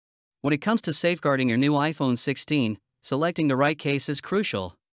When it comes to safeguarding your new iPhone 16, selecting the right case is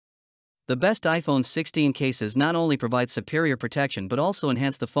crucial. The best iPhone 16 cases not only provide superior protection but also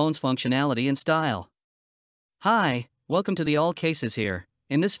enhance the phone's functionality and style. Hi, welcome to the AllCasesHere.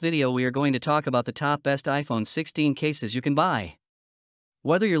 In this video we are going to talk about the top best iPhone 16 cases you can buy.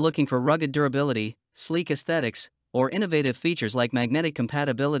 Whether you're looking for rugged durability, sleek aesthetics, or innovative features like magnetic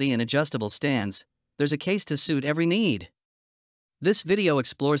compatibility and adjustable stands, there's a case to suit every need. This video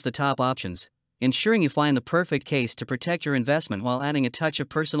explores the top options, ensuring you find the perfect case to protect your investment while adding a touch of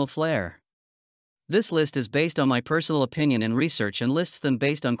personal flair. This list is based on my personal opinion and research and lists them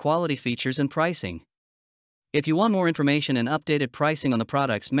based on quality features and pricing. If you want more information and updated pricing on the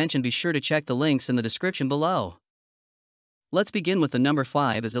products mentioned, be sure to check the links in the description below. Let's begin with the number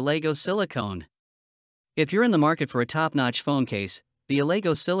 5 is Allego Silicone. If you're in the market for a top-notch phone case, the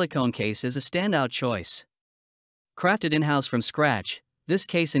Allego Silicone case is a standout choice. Crafted in-house from scratch, this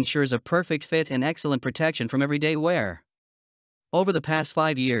case ensures a perfect fit and excellent protection from everyday wear. Over the past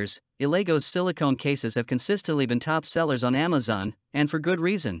 5 years, Allego's silicone cases have consistently been top sellers on Amazon, and for good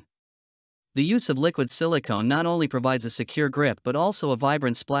reason. The use of liquid silicone not only provides a secure grip but also a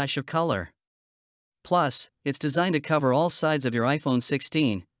vibrant splash of color. Plus, it's designed to cover all sides of your iPhone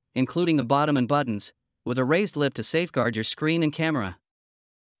 16, including the bottom and buttons, with a raised lip to safeguard your screen and camera.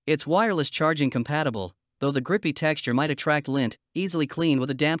 It's wireless charging compatible, though the grippy texture might attract lint, easily cleaned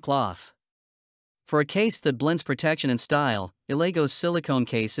with a damp cloth. For a case that blends protection and style, Allego's silicone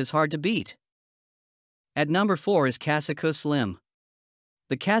case is hard to beat. At number 4 is Casacou Slim.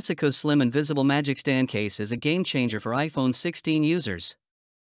 The Casacou Slim Invisible Magic Stand case is a game-changer for iPhone 16 users.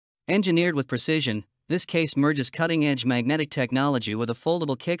 Engineered with precision, this case merges cutting-edge magnetic technology with a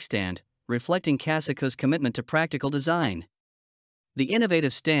foldable kickstand, reflecting Casacou's commitment to practical design. The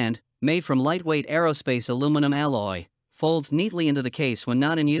innovative stand, made from lightweight aerospace aluminum alloy, folds neatly into the case when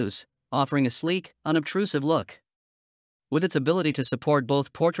not in use, offering a sleek, unobtrusive look. With its ability to support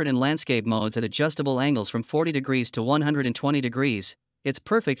both portrait and landscape modes at adjustable angles from 40 degrees to 120 degrees, it's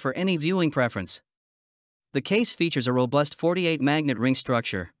perfect for any viewing preference. The case features a robust 48 magnet ring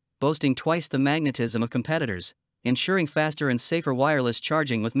structure, boasting twice the magnetism of competitors, ensuring faster and safer wireless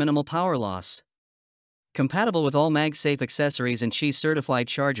charging with minimal power loss. Compatible with all Magsafe accessories and Qi-certified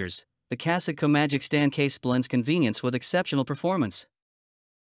chargers, the Casacou Magic Stand case blends convenience with exceptional performance.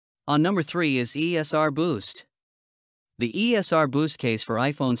 On number 3 is ESR Boost. The ESR Boost case for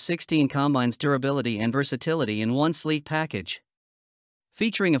iPhone 16 combines durability and versatility in one sleek package.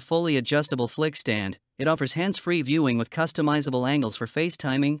 Featuring a fully adjustable flick stand, it offers hands-free viewing with customizable angles for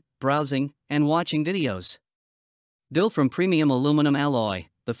FaceTiming, browsing, and watching videos. Built from premium aluminum alloy,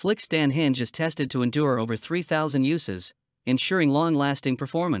 the flick stand hinge is tested to endure over 3,000 uses, ensuring long-lasting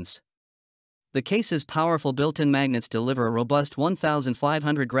performance. The case's powerful built-in magnets deliver a robust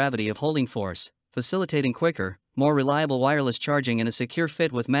 1,500 gravity of holding force, facilitating quicker, more reliable wireless charging and a secure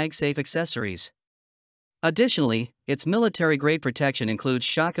fit with Magsafe accessories. Additionally, its military-grade protection includes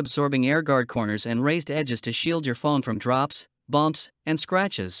shock-absorbing air guard corners and raised edges to shield your phone from drops, bumps, and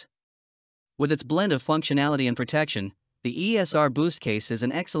scratches. With its blend of functionality and protection, the ESR Boost case is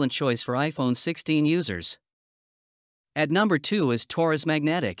an excellent choice for iPhone 16 users. At number 2 is Taurus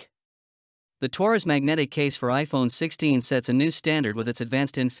Magnetic. The Taurus Magnetic case for iPhone 16 sets a new standard with its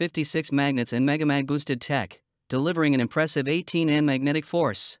advanced N56 magnets and MegaMag boosted tech, delivering an impressive 18N magnetic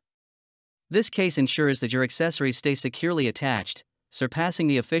force. This case ensures that your accessories stay securely attached, surpassing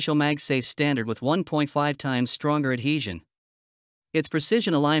the official Magsafe standard with 1.5 times stronger adhesion. Its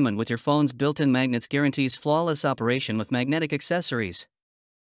precision alignment with your phone's built-in magnets guarantees flawless operation with magnetic accessories.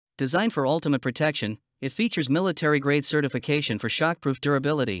 Designed for ultimate protection, it features military-grade certification for shockproof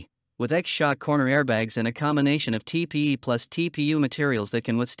durability, with X-Shock corner airbags and a combination of TPE plus TPU materials that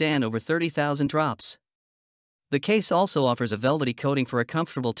can withstand over 30,000 drops. The case also offers a velvety coating for a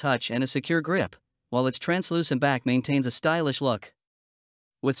comfortable touch and a secure grip, while its translucent back maintains a stylish look.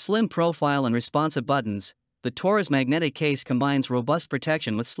 With slim profile and responsive buttons, the Taurus Magnetic case combines robust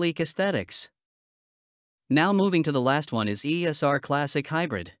protection with sleek aesthetics. Now moving to the last one is ESR Classic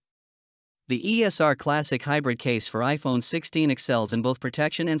Hybrid. The ESR Classic Hybrid case for iPhone 16 excels in both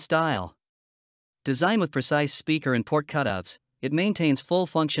protection and style. Designed with precise speaker and port cutouts, it maintains full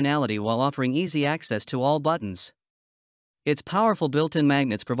functionality while offering easy access to all buttons. Its powerful built-in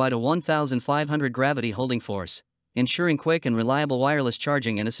magnets provide a 1,500 gravity holding force, ensuring quick and reliable wireless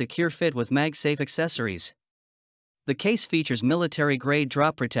charging and a secure fit with Magsafe accessories. The case features military-grade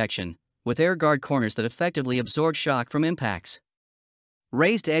drop protection, with air guard corners that effectively absorb shock from impacts.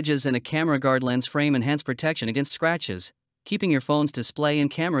 Raised edges and a camera guard lens frame enhance protection against scratches, keeping your phone's display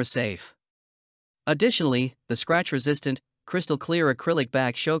and camera safe. Additionally, the scratch-resistant, crystal clear acrylic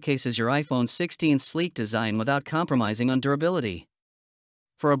back showcases your iPhone 16's sleek design without compromising on durability.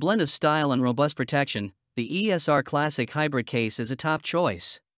 For a blend of style and robust protection, the ESR Classic Hybrid case is a top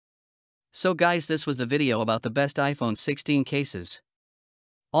choice. So guys, this was the video about the best iPhone 16 cases.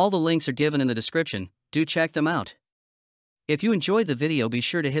 All the links are given in the description, do check them out. If you enjoyed the video, be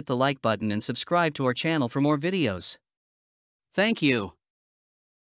sure to hit the like button and subscribe to our channel for more videos. Thank you.